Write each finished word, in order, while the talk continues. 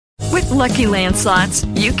Lucky Land Slots,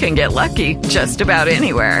 you can get lucky just about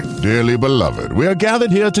anywhere. Dearly beloved, we are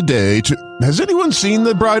gathered here today to... Has anyone seen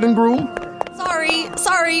the bride and groom?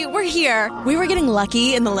 Sorry, we're here. We were getting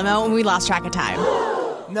lucky in the limo and we lost track of time.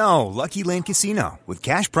 No, Lucky Land Casino, with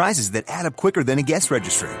cash prizes that add up quicker than a guest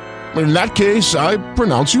registry. In that case, I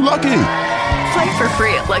pronounce you lucky. Play for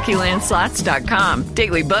free at LuckyLandSlots.com.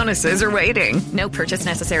 Daily bonuses are waiting. No purchase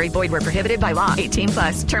necessary. Void where prohibited by law.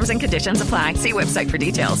 18+. Terms and conditions apply. See website for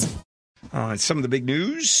details. Some of the big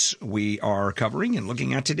news we are covering and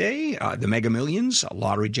looking at today, the Mega Millions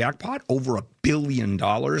lottery jackpot, over $1 billion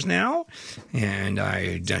now.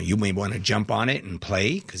 And you may want to jump on it and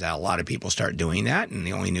play, because a lot of people start doing that. And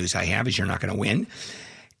the only news I have is you're not going to win.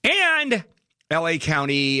 And L.A.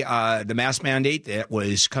 County, the mask mandate that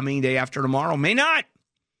was coming day after tomorrow, may not.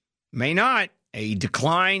 A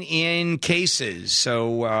decline in cases.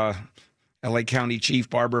 So L.A. County Chief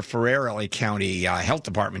Barbara Ferrer, L.A. County Health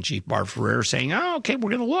Department Chief Barbara Ferrer saying, okay, we're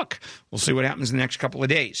going to look. We'll see what happens in the next couple of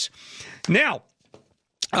days. Now,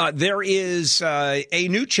 there is a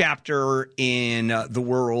new chapter in the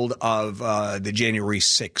world of the January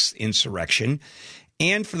 6th insurrection.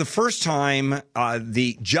 And for the first time,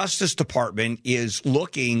 the Justice Department is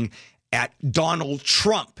looking at Donald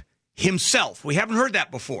Trump himself. We haven't heard that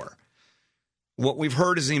before. What we've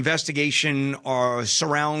heard is the investigation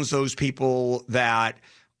surrounds those people that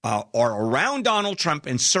are around Donald Trump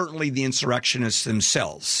and certainly the insurrectionists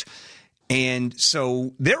themselves. And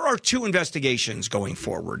so there are two investigations going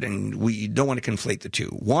forward, and we don't want to conflate the two.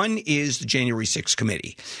 One is the January 6th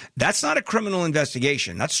committee. That's not a criminal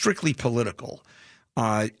investigation. That's strictly political.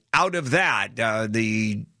 Out of that,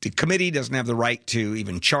 the committee doesn't have the right to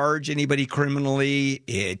even charge anybody criminally.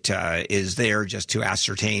 It is there just to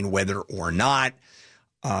ascertain whether or not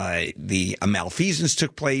the malfeasance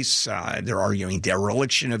took place. They're arguing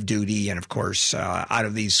dereliction of duty. And, of course, out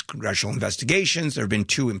of these congressional investigations, there have been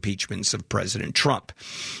 2 impeachments of President Trump.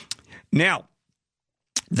 Now,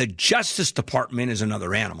 the Justice Department is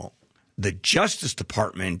another animal. The Justice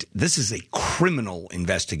Department, this is a criminal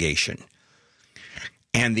investigation.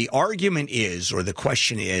 And the argument is, or the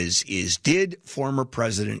question is did former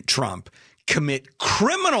President Trump commit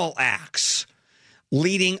criminal acts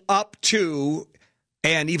leading up to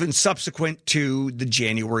and even subsequent to the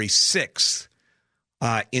January 6th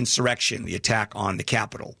insurrection, the attack on the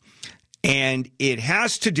Capitol? And it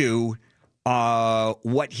has to do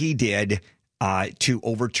what he did to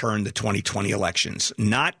overturn the 2020 elections,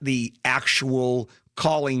 not the actual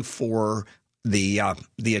calling for the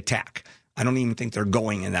attack. I don't even think they're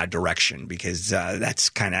going in that direction because that's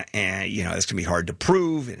kind of, that's going to be hard to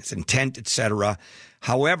prove, and it's intent, et cetera.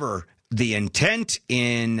 However, the intent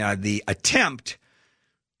in the attempt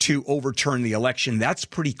to overturn the election, that's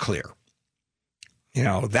pretty clear.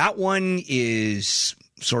 That one is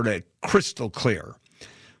sort of crystal clear.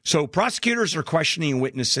 So prosecutors are questioning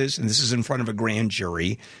witnesses, and this is in front of a grand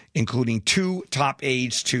jury, including 2 top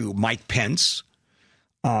aides to Mike Pence.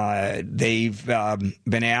 They've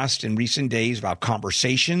been asked in recent days about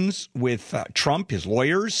conversations with Trump, his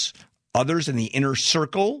lawyers, others in the inner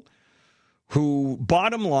circle, who,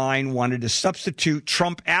 bottom line, wanted to substitute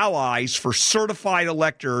Trump allies for certified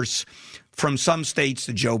electors from some states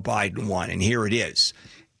that Joe Biden won. And here it is.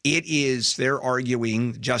 They're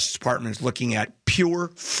arguing, the Justice Department is looking at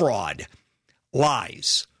pure fraud,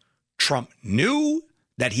 lies. Trump knew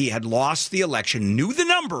that he had lost the election, knew the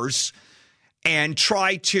numbers, and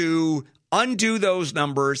try to undo those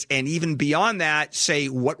numbers, and even beyond that, say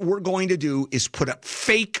what we're going to do is put up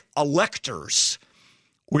fake electors.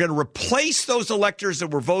 We're going to replace those electors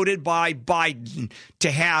that were voted by Biden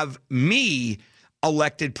to have me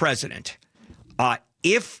elected president.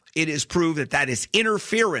 If it is proved that that is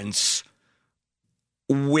interference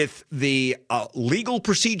with the legal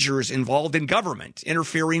procedures involved in government,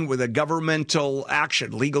 interfering with a governmental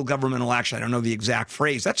action, legal governmental action. I don't know the exact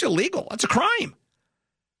phrase. That's illegal. That's a crime.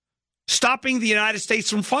 Stopping the United States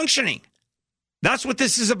from functioning. That's what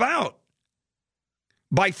this is about.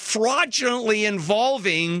 By fraudulently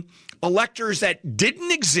involving electors that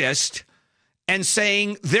didn't exist and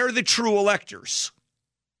saying they're the true electors.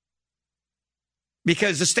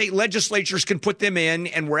 Because the state legislatures can put them in,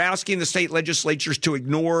 and we're asking the state legislatures to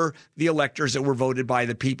ignore the electors that were voted by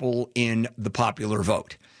the people in the popular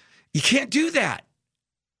vote. You can't do that.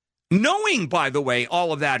 Knowing, by the way,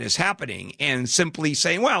 all of that is happening and simply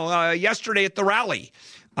saying, well, yesterday at the rally,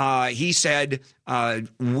 he said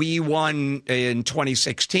we won in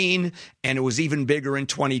 2016, and it was even bigger in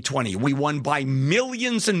 2020. We won by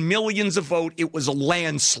millions and millions of votes. It was a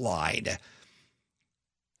landslide.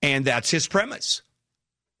 And that's his premise.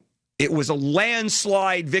 It was a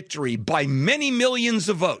landslide victory by many millions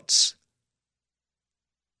of votes.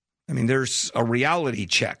 I mean, there's a reality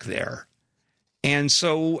check there. And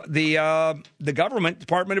so the government,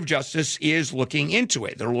 Department of Justice, is looking into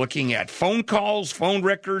it. They're looking at phone calls, phone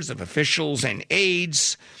records of officials and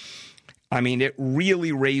aides. I mean, it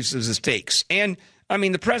really raises the stakes. And, I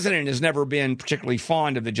mean, the president has never been particularly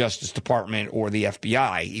fond of the Justice Department or the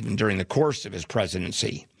FBI, even during the course of his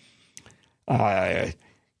presidency.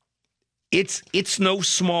 It's no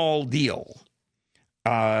small deal.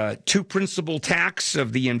 Two principal tacks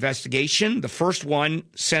of the investigation. The first one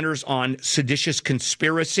centers on seditious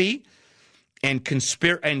conspiracy and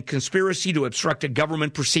conspiracy to obstruct a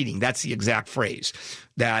government proceeding. That's the exact phrase.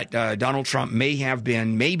 That Donald Trump may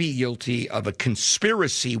be guilty of a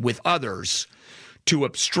conspiracy with others to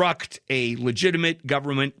obstruct a legitimate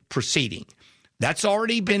government proceeding. That's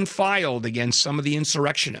already been filed against some of the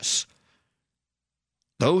insurrectionists.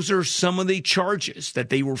 Those are some of the charges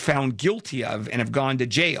that they were found guilty of and have gone to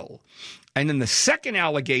jail. And then the second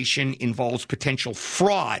allegation involves potential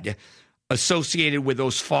fraud associated with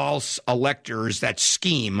those false electors, that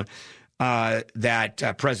scheme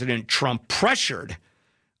that President Trump pressured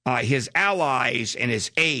his allies and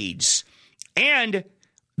his aides. And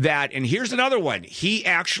here's another one, he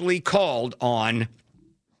actually called on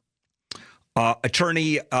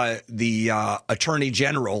the Attorney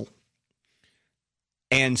General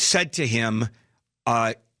and said to him,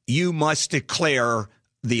 you must declare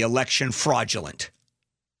the election fraudulent.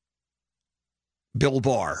 Bill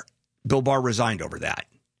Barr resigned over that.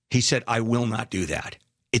 He said, I will not do that.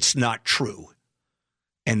 It's not true.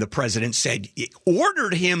 And the president said,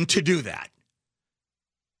 ordered him to do that.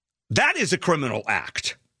 That is a criminal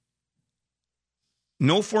act.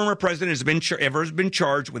 No former president has ever been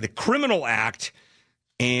charged with a criminal act.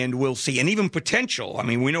 And we'll see. And even potential. I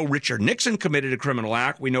mean, we know Richard Nixon committed a criminal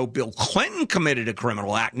act. We know Bill Clinton committed a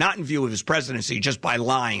criminal act, not in view of his presidency, just by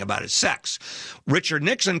lying about his sex. Richard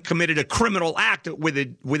Nixon committed a criminal act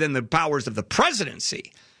within the powers of the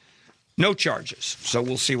presidency. No charges. So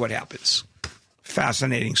we'll see what happens.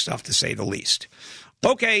 Fascinating stuff, to say the least.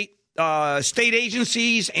 Okay, state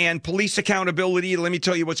agencies and police accountability. Let me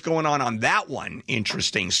tell you what's going on that one.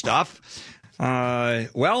 Interesting stuff.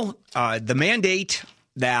 The mandate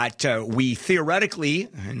that we theoretically,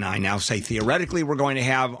 and I now say theoretically, we're going to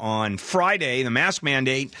have on Friday, the mask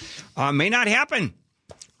mandate, may not happen.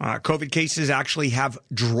 COVID cases actually have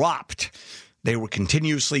dropped. They were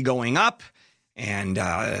continuously going up, and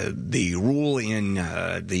the rule in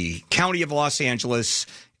the county of Los Angeles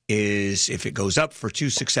is if it goes up for 2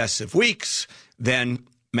 successive weeks, then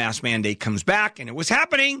mask mandate comes back, and it was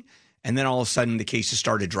happening. And then all of a sudden, the cases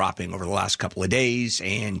started dropping over the last couple of days,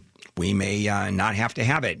 and we may not have to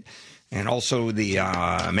have it. And also the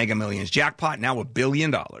Mega Millions jackpot, now $1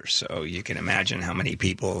 billion. So you can imagine how many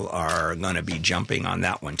people are going to be jumping on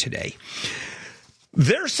that one today.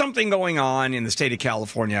 There's something going on in the state of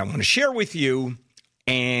California I want to share with you.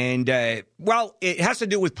 And, it has to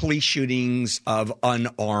do with police shootings of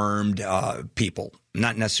unarmed people.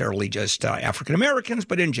 Not necessarily just African Americans,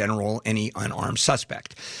 but in general, any unarmed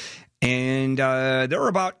suspect. And there are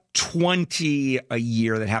about 20 a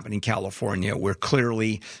year that happen in California where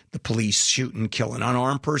clearly the police shoot and kill an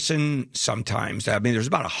unarmed person. Sometimes, there's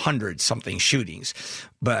about 100-something shootings,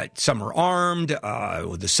 but some are armed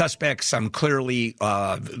with the suspects. Some clearly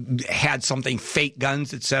had something, fake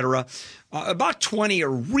guns, etc. About 20 are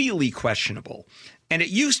really questionable. And it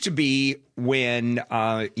used to be when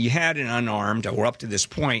you had an unarmed, or up to this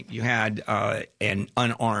point, you had an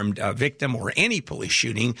unarmed victim or any police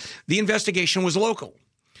shooting, the investigation was local.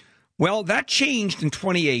 Well, that changed in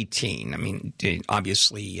 2018. I mean,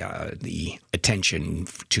 obviously, the attention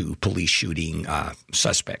to police shooting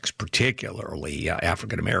suspects, particularly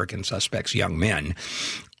African-American suspects, young men,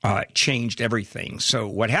 changed everything. So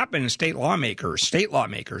what happened, state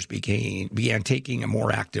lawmakers began taking a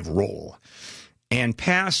more active role and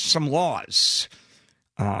passed some laws.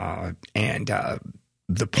 The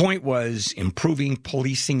point was improving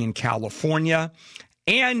policing in California,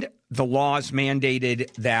 and the laws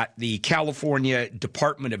mandated that the California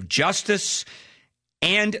Department of Justice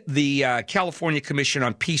and the California Commission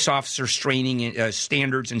on Peace Officers Training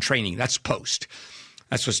Standards and Training, that's POST.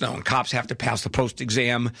 That's what's known. Cops have to pass the POST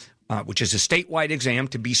exam, which is a statewide exam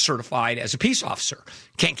to be certified as a peace officer.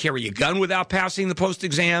 Can't carry a gun without passing the POST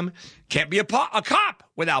exam. Can't be a cop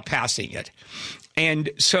without passing it. And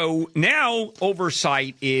so now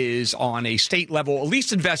oversight is on a state level, at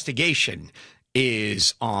least investigation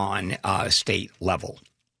is on a state level.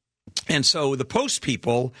 And so the POST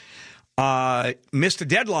people missed a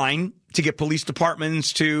deadline to get police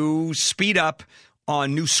departments to speed up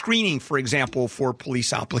on new screening, for example, for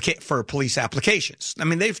police applications. I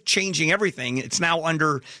mean, they're changing everything. It's now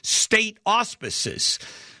under state auspices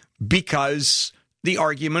because the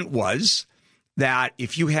argument was that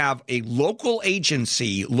if you have a local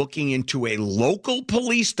agency looking into a local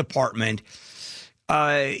police department,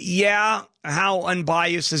 how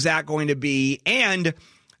unbiased is that going to be? And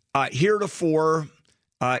heretofore,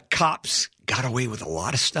 cops got away with a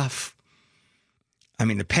lot of stuff. I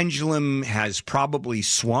mean, the pendulum has probably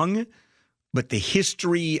swung, but the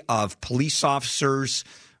history of police officers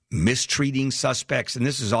mistreating suspects, and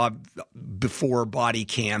this is all before body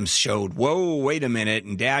cams showed, whoa, wait a minute,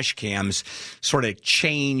 and dash cams sort of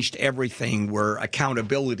changed everything, where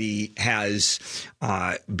accountability has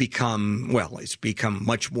it's become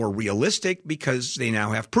much more realistic because they now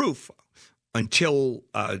have proof. Until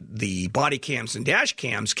the body cams and dash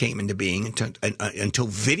cams came into being, until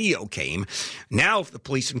video came. Now, if the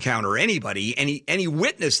police encounter anybody, any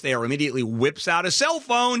witness there immediately whips out a cell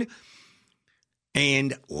phone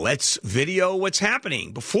and lets video what's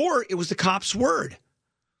happening. Before, it was the cop's word.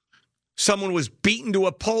 Someone was beaten to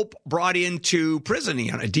a pulp, brought into prison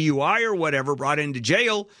on a DUI or whatever, brought into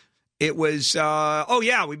jail. It was,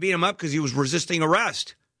 we beat him up because he was resisting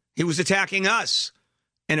arrest. He was attacking us.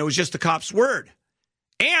 And it was just the cop's word.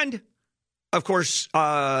 And, of course,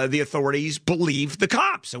 the authorities believed the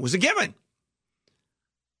cops. It was a given.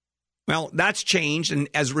 Well, that's changed. And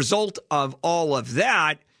as a result of all of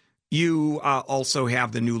that, you also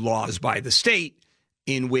have the new laws by the state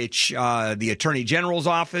in which the Attorney General's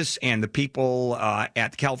office and the people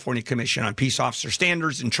at the California Commission on Peace Officer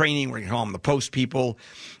Standards and Training, we're going to call them the post people,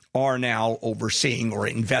 are now overseeing or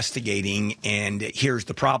investigating. And here's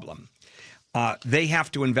the problem. They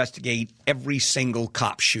have to investigate every single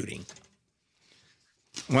cop shooting.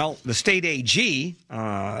 Well, the state AG,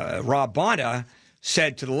 Rob Bonta,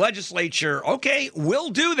 said to the legislature, okay, we'll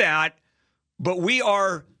do that, but we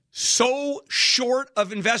are so short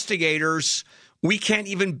of investigators, we can't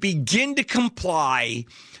even begin to comply.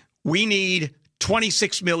 We need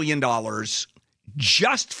 $26 million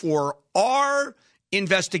just for our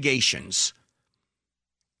investigations.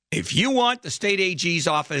 If you want the state AG's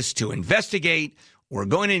office to investigate, we're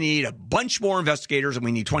going to need a bunch more investigators, and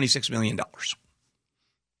we need $26 million.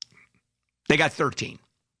 They got 13.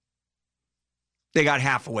 They got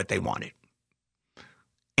half of what they wanted.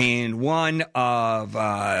 And one of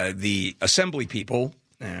the assembly people,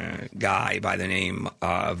 guy by the name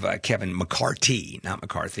of Kevin McCarthy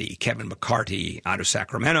out of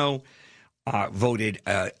Sacramento, voted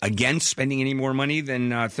against spending any more money than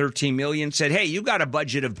 $13 million, said, hey, you got a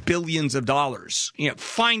budget of billions of dollars.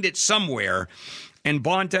 Find it somewhere. And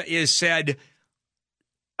Bonta is said,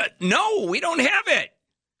 no, we don't have it.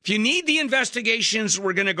 If you need the investigations,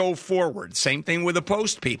 we're going to go forward. Same thing with the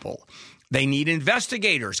post people. They need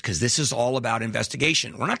investigators because this is all about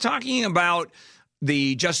investigation. We're not talking about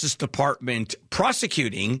the Justice Department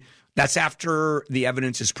prosecuting. That's after the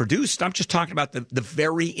evidence is produced. I'm just talking about the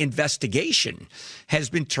very investigation has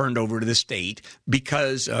been turned over to the state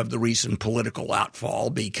because of the recent political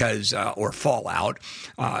outfall, or fallout,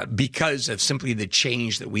 because of simply the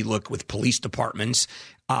change that we look with police departments,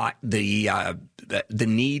 the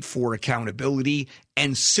need for accountability,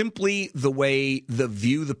 and simply the way the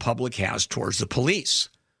view the public has towards the police.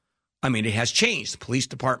 I mean, it has changed. The police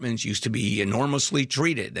departments used to be enormously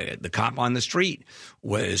treated. The cop on the street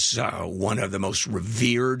was one of the most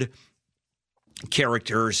revered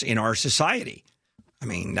characters in our society. I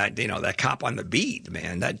mean, that cop on the beat,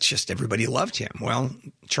 man, that just everybody loved him. Well,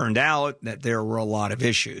 it turned out that there were a lot of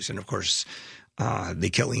issues. And, of course, the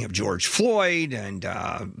killing of George Floyd and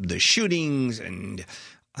the shootings and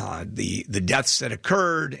the deaths that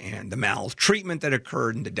occurred and the maltreatment that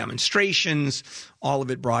occurred and the demonstrations, all of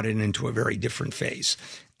it brought it into a very different phase.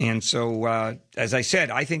 And so, as I said,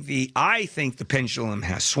 I think the pendulum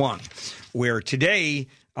has swung, where today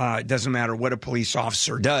it doesn't matter what a police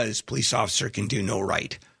officer does, police officer can do no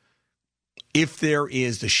right. If there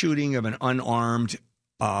is the shooting of an unarmed,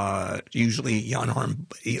 usually unarmed,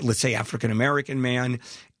 let's say African-American man,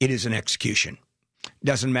 it is an execution.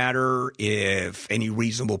 Doesn't matter if any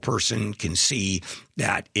reasonable person can see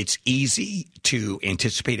that it's easy to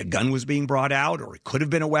anticipate a gun was being brought out or it could have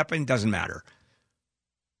been a weapon. Doesn't matter.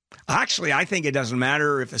 Actually, I think it doesn't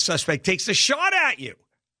matter if the suspect takes a shot at you.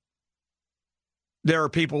 There are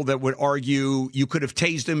people that would argue you could have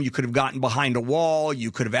tased him, you could have gotten behind a wall,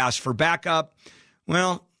 you could have asked for backup.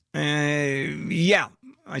 Well, yeah,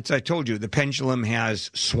 I told you, the pendulum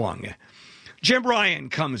has swung. Jim Ryan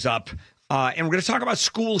comes up. And we're going to talk about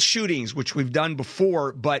school shootings, which we've done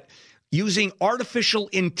before, but using artificial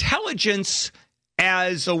intelligence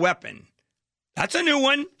as a weapon. That's a new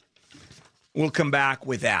one. We'll come back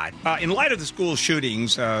with that. In light of the school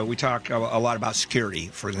shootings, we talk a lot about security.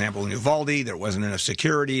 For example, in Uvalde, there wasn't enough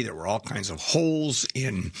security. There were all kinds of holes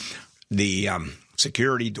in the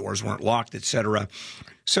security. Doors weren't locked, etc.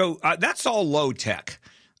 So that's all low tech.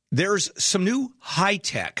 There's some new high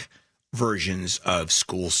tech versions of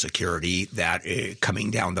school security that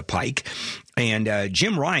coming down the pike. And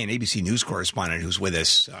Jim Ryan, ABC News correspondent who's with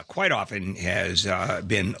us quite often, has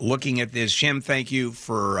been looking at this. Jim, thank you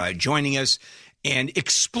for joining us. And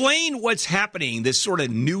explain what's happening, this sort of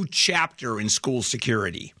new chapter in school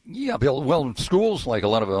security. Yeah, Bill. Well, schools, like a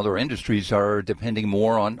lot of other industries, are depending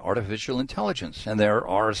more on artificial intelligence. And there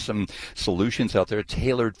are some solutions out there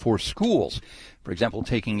tailored for schools. For example,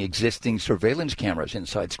 taking existing surveillance cameras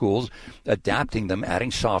inside schools, adapting them, adding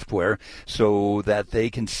software so that they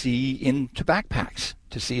can see into backpacks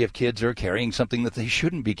to see if kids are carrying something that they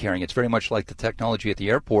shouldn't be carrying. It's very much like the technology at the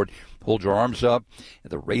airport. Hold your arms up.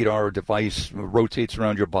 The radar device rotates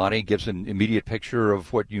around your body, gives an immediate picture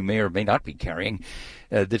of what you may or may not be carrying.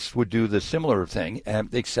 This would do the similar thing,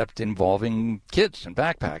 except involving kids and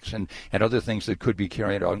backpacks and other things that could be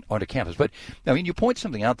carried onto campus. But, I mean, you point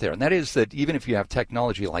something out there, and that is that even if you have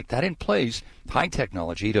technology like that in place, high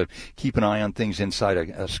technology to keep an eye on things inside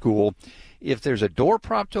a school, if there's a door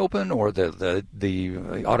propped open or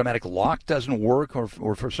the automatic lock doesn't work or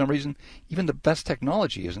for some reason, even the best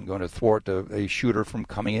technology isn't going to thwart a shooter from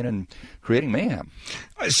coming in and creating mayhem.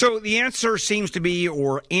 So the answer seems to be,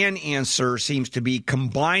 or an answer seems to be,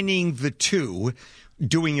 combining the two,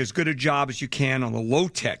 doing as good a job as you can on the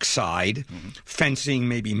low-tech side, fencing,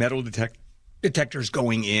 maybe metal detectors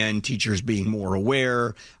going in, teachers being more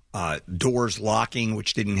aware, doors locking,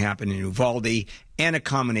 which didn't happen in Uvalde, and a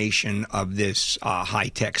combination of this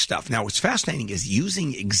high-tech stuff. Now, what's fascinating is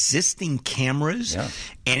using existing cameras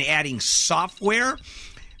and adding software.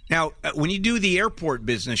 Now, when you do the airport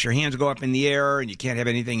business, your hands go up in the air and you can't have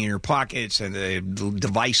anything in your pockets and the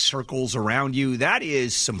device circles around you. That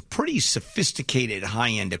is some pretty sophisticated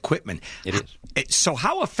high-end equipment. It is. So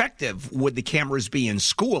how effective would the cameras be in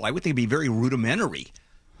school? I would think it'd be very rudimentary.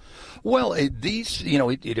 Well,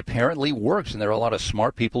 it apparently works, and there are a lot of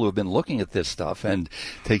smart people who have been looking at this stuff and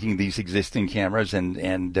taking these existing cameras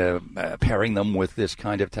and pairing them with this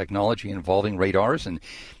kind of technology involving radars, and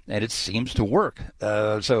it seems to work.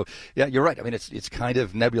 So, yeah, you're right. I mean, it's kind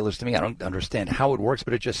of nebulous to me. I don't understand how it works,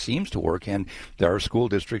 but it just seems to work, and there are school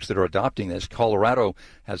districts that are adopting this. Colorado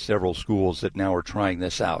has several schools that now are trying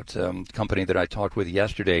this out. Company that I talked with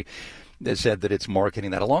yesterday, they said that it's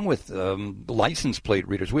marketing that along with license plate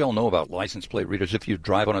readers. We all know about license plate readers. If you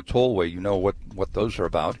drive on a tollway, you know what those are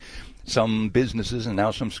about. Some businesses and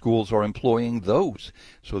now some schools are employing those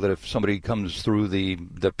so that if somebody comes through the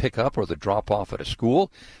pickup or the drop-off at a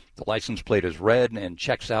school, the license plate is read and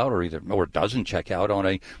checks out or doesn't check out on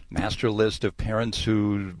a master list of parents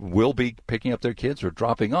who will be picking up their kids or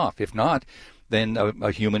dropping off. If not, then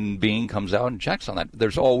a human being comes out and checks on that.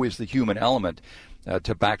 There's always the human element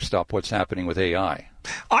to backstop what's happening with AI.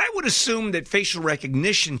 I would assume that facial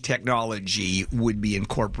recognition technology would be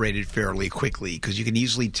incorporated fairly quickly because you can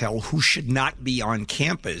easily tell who should not be on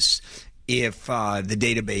campus if the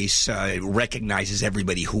database recognizes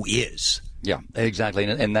everybody who is. Yeah, exactly,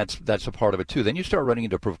 and that's a part of it too. Then you start running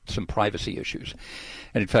into some privacy issues,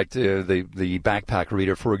 and in fact, the backpack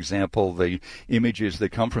reader, for example, the images that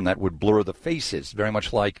come from that would blur the faces, very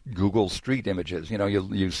much like Google Street Images. You know,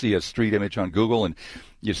 you see a street image on Google, and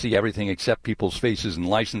you see everything except people's faces and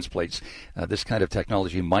license plates. This kind of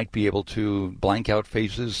technology might be able to blank out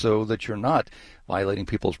faces so that you're not violating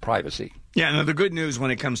people's privacy. Yeah, now the good news when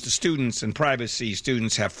it comes to students and privacy,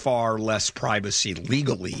 students have far less privacy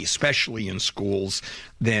legally, especially in schools,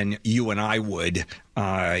 than you and I would,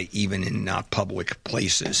 even in public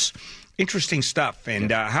places. Interesting stuff.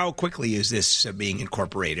 And how quickly is this being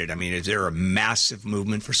incorporated? I mean, is there a massive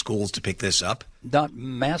movement for schools to pick this up? Not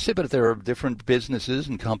massive, but there are different businesses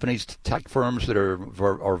and companies, tech firms that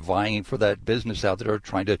are vying for that business out there,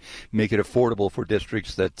 trying to make it affordable for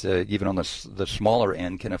districts that even on the smaller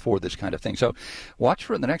end can afford this kind of thing. So watch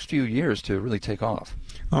for it in the next few years to really take off.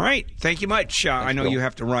 All right. Thank you much. I know Bill. you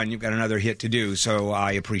have to run. You've got another hit to do, so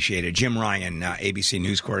I appreciate it. Jim Ryan, ABC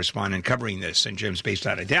News correspondent covering this, and Jim's based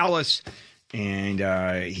out of Dallas. And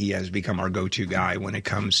he has become our go-to guy when it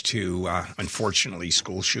comes to, unfortunately,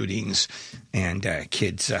 school shootings and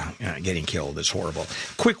kids getting killed. It's horrible.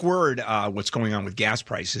 Quick word, what's going on with gas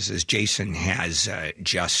prices, as Jason has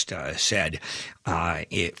just said.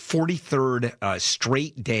 43rd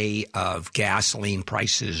straight day of gasoline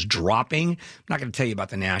prices dropping. I'm not going to tell you about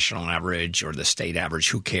the national average or the state average.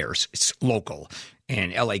 Who cares? It's local.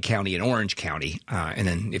 and L.A. County and Orange County. And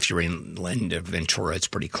then if you're inland of Ventura, it's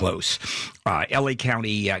pretty close. L.A.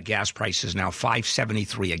 County gas price is now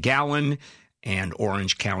 $5.73 a gallon, and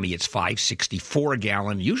Orange County, it's $5.64 a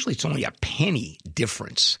gallon. Usually it's only a penny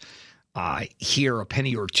difference. Here, a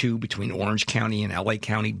penny or two between Orange County and L.A.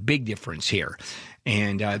 County. Big difference here.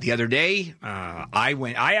 And the other day,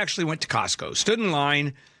 I actually went to Costco, stood in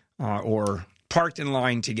line or parked in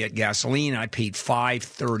line to get gasoline. I paid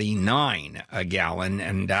 $5.39 a gallon,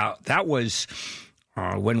 and that was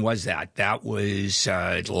when was that? That was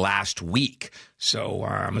last week. So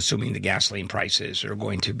I'm assuming the gasoline prices are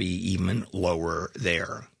going to be even lower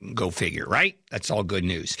there. Go figure, right? That's all good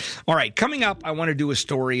news. All right, coming up, I want to do a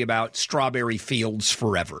story about strawberry fields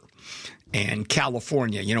forever. And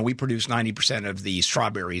California, you know, we produce 90% of the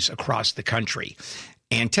strawberries across the country.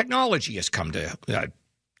 And technology has come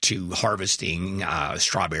to harvesting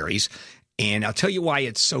strawberries. And I'll tell you why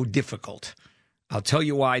it's so difficult. I'll tell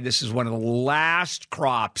you why this is one of the last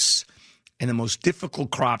crops and the most difficult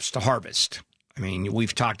crops to harvest. I mean,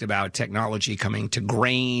 we've talked about technology coming to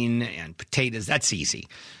grain and potatoes. That's easy.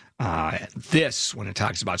 This, when it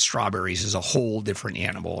talks about strawberries, is a whole different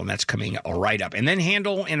animal, and that's coming right up. And then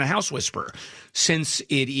Handel and the House Whisperer. Since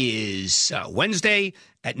it is Wednesday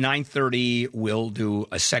at 9:30, we'll do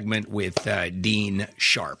a segment with Dean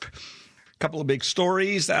Sharp. A couple of big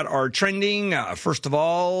stories that are trending. First of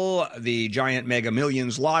all, the giant Mega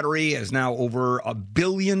Millions lottery is now over $1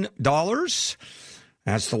 billion.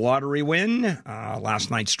 That's the lottery win.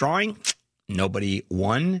 Last night's drawing, nobody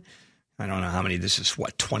won. I don't know how many. This is,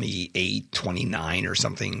 28, 29 or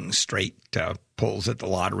something straight pulls at the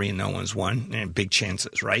lottery, and no one's won. And big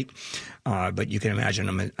chances, right? But you can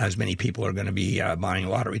imagine as many people are going to be buying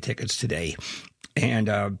lottery tickets today.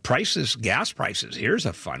 And prices, gas prices, here's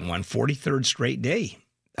a fun one. 43rd straight day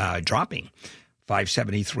dropping.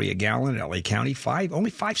 $5.73 a gallon in L.A. County,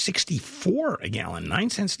 only $5.64 a gallon, 9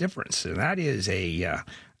 cents difference. So that is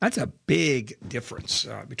that's a big difference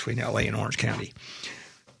between L.A. and Orange County.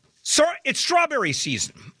 So it's strawberry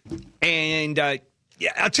season, and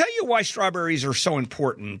I'll tell you why strawberries are so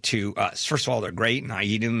important to us. First of all, they're great, and I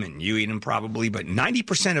eat them, and you eat them probably, but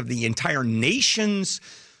 90% of the entire nation's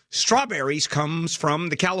strawberries comes from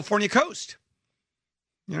the California coast,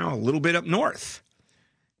 you know, a little bit up north.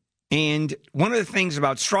 And one of the things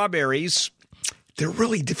about strawberries, they're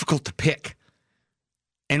really difficult to pick.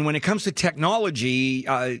 And when it comes to technology,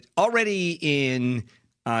 already in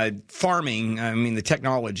farming, I mean, the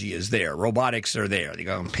technology is there. Robotics are there. They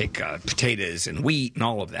go and pick potatoes and wheat and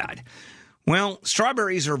all of that. Well,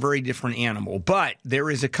 strawberries are a very different animal, but there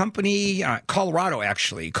is a company, Colorado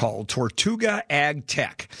actually, called Tortuga Ag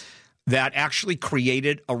Tech that actually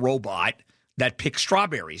created a robot that picks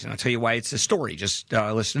strawberries. And I'll tell you why it's a story. Just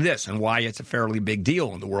listen to this and why it's a fairly big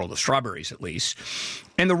deal in the world of strawberries, at least.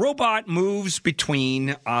 And the robot moves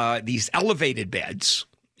between these elevated beds.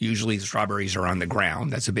 Usually the strawberries are on the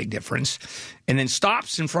ground. That's a big difference. And then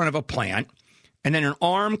stops in front of a plant. And then an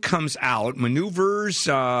arm comes out, maneuvers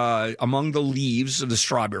among the leaves of the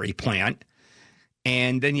strawberry plant.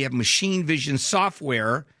 And then you have machine vision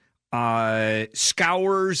software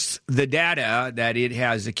scours the data that it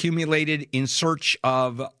has accumulated in search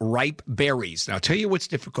of ripe berries. Now, I'll tell you what's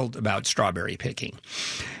difficult about strawberry picking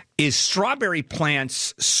is strawberry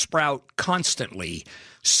plants sprout constantly.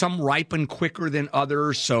 Some ripen quicker than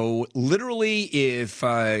others. So literally, if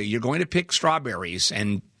you're going to pick strawberries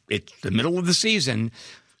and it's the middle of the season,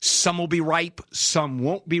 some will be ripe, some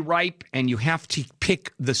won't be ripe, and you have to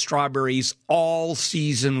pick the strawberries all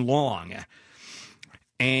season long.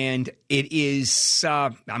 And it is,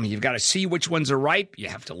 you've got to see which ones are ripe. You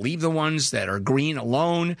have to leave the ones that are green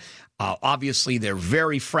alone. Obviously, they're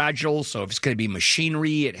very fragile, so if it's going to be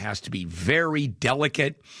machinery, it has to be very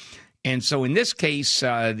delicate. And so in this case,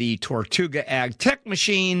 the Tortuga Ag Tech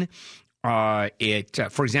machine, for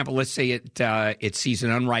example, let's say it sees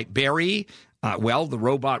an unripe berry. The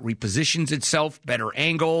robot repositions itself, better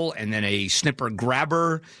angle, and then a snipper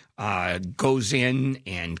grabber goes in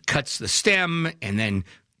and cuts the stem and then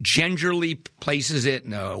gingerly places it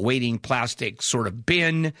in a waiting plastic sort of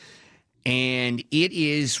bin. And it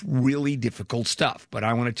is really difficult stuff, but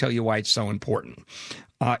I want to tell you why it's so important.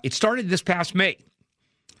 It started this past May,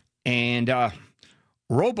 and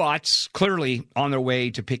robots clearly on their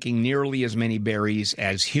way to picking nearly as many berries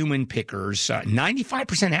as human pickers.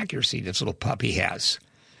 95% accuracy this little puppy has.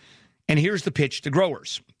 And here's the pitch to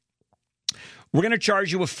growers. We're going to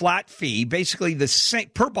charge you a flat fee, basically the same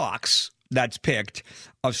per box, that's picked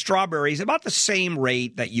of strawberries about the same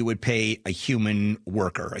rate that you would pay a human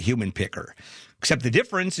worker, a human picker. Except the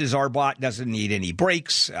difference is our bot doesn't need any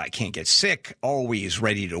breaks, can't get sick, always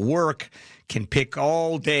ready to work, can pick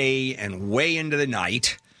all day and way into the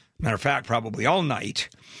night. Matter of fact, probably all night.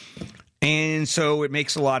 And so it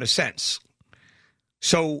makes a lot of sense.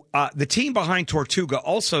 So the team behind Tortuga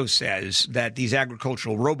also says that these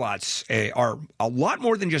agricultural robots are a lot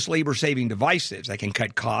more than just labor-saving devices. They can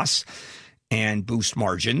cut costs and boost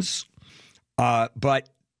margins. But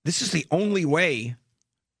this is the only way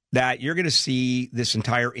that you're going to see this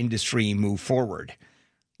entire industry move forward.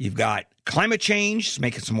 You've got climate change,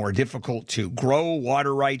 making it more difficult to grow,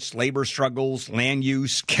 water rights, labor struggles, land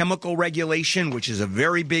use, chemical regulation, which is a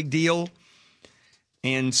very big deal.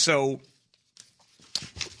 And so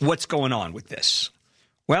what's going on with this?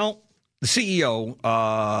 Well, the CEO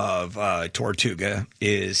of Tortuga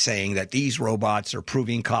is saying that these robots are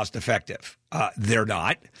proving cost-effective. They're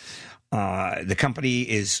not. The company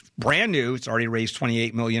is brand new. It's already raised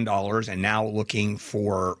 $28 million and now looking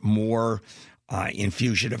for more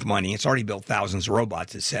infusion of money. It's already built thousands of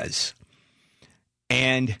robots, it says.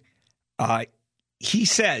 And he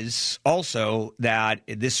says also that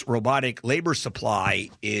this robotic labor supply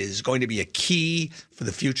is going to be a key for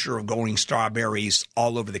the future of growing strawberries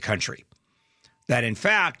all over the country. That, in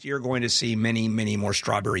fact, you're going to see many, many more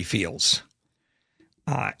strawberry fields.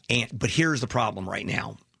 But here's the problem right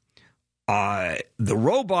now. The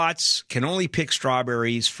robots can only pick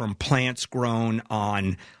strawberries from plants grown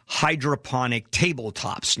on hydroponic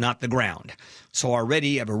tabletops, not the ground. So already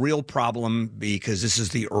you have a real problem because this is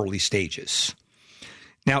the early stages.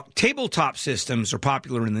 Now, tabletop systems are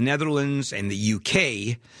popular in the Netherlands and the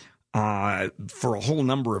UK for a whole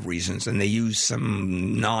number of reasons, and they use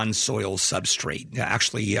some non-soil substrate,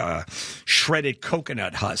 actually shredded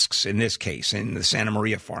coconut husks in this case, in the Santa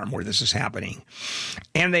Maria farm where this is happening.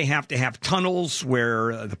 And they have to have tunnels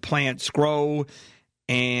where the plants grow,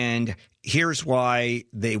 and here's why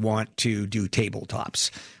they want to do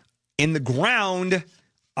tabletops. In the ground,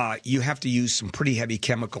 you have to use some pretty heavy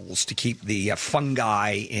chemicals to keep the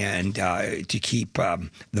fungi and to keep the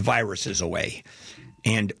viruses away.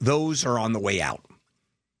 And those are on the way out.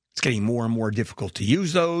 It's getting more and more difficult to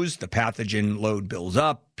use those. The pathogen load builds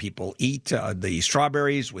up. People eat the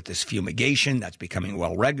strawberries with this fumigation. That's becoming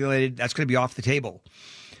well regulated. That's going to be off the table.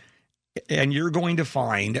 And you're going to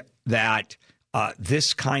find that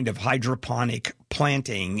this kind of hydroponic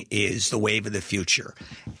planting is the wave of the future.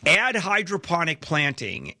 Add hydroponic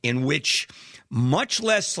planting in which much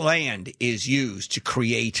less land is used to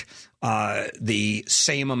create the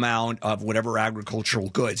same amount of whatever agricultural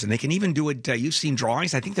goods. And they can even do it. You've seen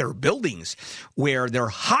drawings. I think there are buildings where there are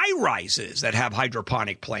high rises that have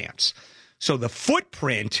hydroponic plants. So the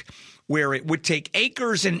footprint where it would take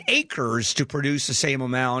acres and acres to produce the same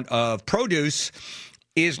amount of produce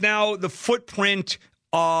is now the footprint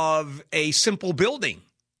of a simple building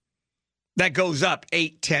that goes up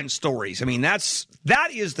 8, 10 stories. I mean, that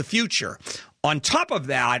is the future. On top of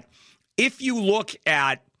that, if you look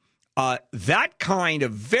at that kind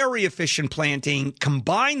of very efficient planting,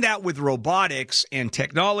 combine that with robotics and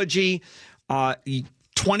technology,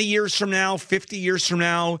 20 years from now, 50 years from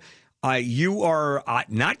now, you are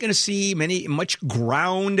not going to see much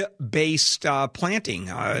ground-based planting,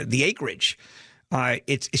 the acreage.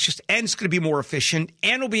 It's just, and it's going to be more efficient,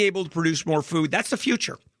 and we'll be able to produce more food. That's the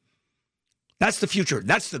future. That's the future.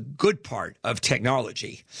 That's the good part of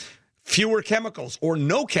technology. Fewer chemicals or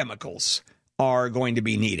no chemicals are going to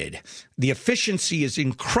be needed. The efficiency is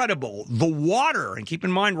incredible. The water, and keep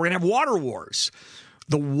in mind, we're going to have water wars.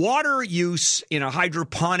 The water use in a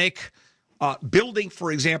hydroponic building,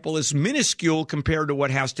 for example, is minuscule compared to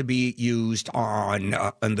what has to be used on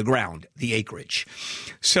the ground, the acreage.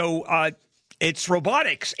 So it's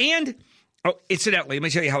robotics. And incidentally, let me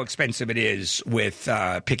tell you how expensive it is with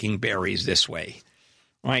picking berries this way.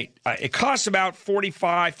 Right? It costs about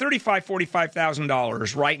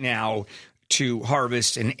 $45,000 right now to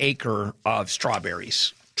harvest an acre of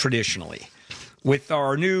strawberries, traditionally. With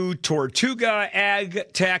our new Tortuga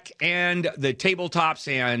Ag Tech and the tabletops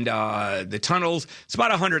and the tunnels, it's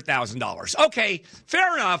about $100,000. Okay,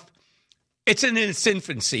 fair enough. It's in its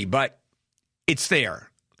infancy, but it's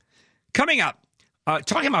there. Coming up,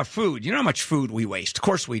 talking about food, you know how much food we waste. Of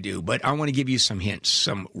course we do, but I want to give you some hints,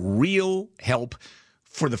 some real help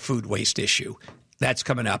for the food waste issue. That's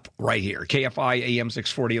coming up right here. KFI AM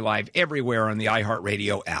 640 live everywhere on the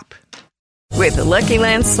iHeartRadio app. With the Lucky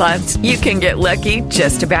Land Slots, you can get lucky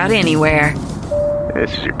just about anywhere.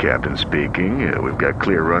 This is your captain speaking. We've got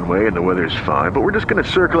clear runway and the weather's fine, but we're just going to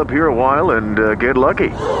circle up here a while and get lucky.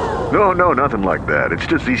 No, nothing like that. It's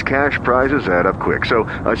just these cash prizes add up quick. So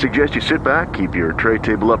I suggest you sit back, keep your tray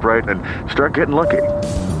table upright, and start getting lucky.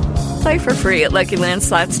 Play for free at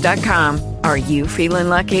LuckyLandSlots.com. Are you feeling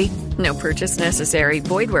lucky? No purchase necessary.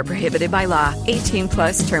 Void where prohibited by law.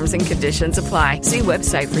 18+ terms and conditions apply. See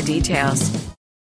website for details.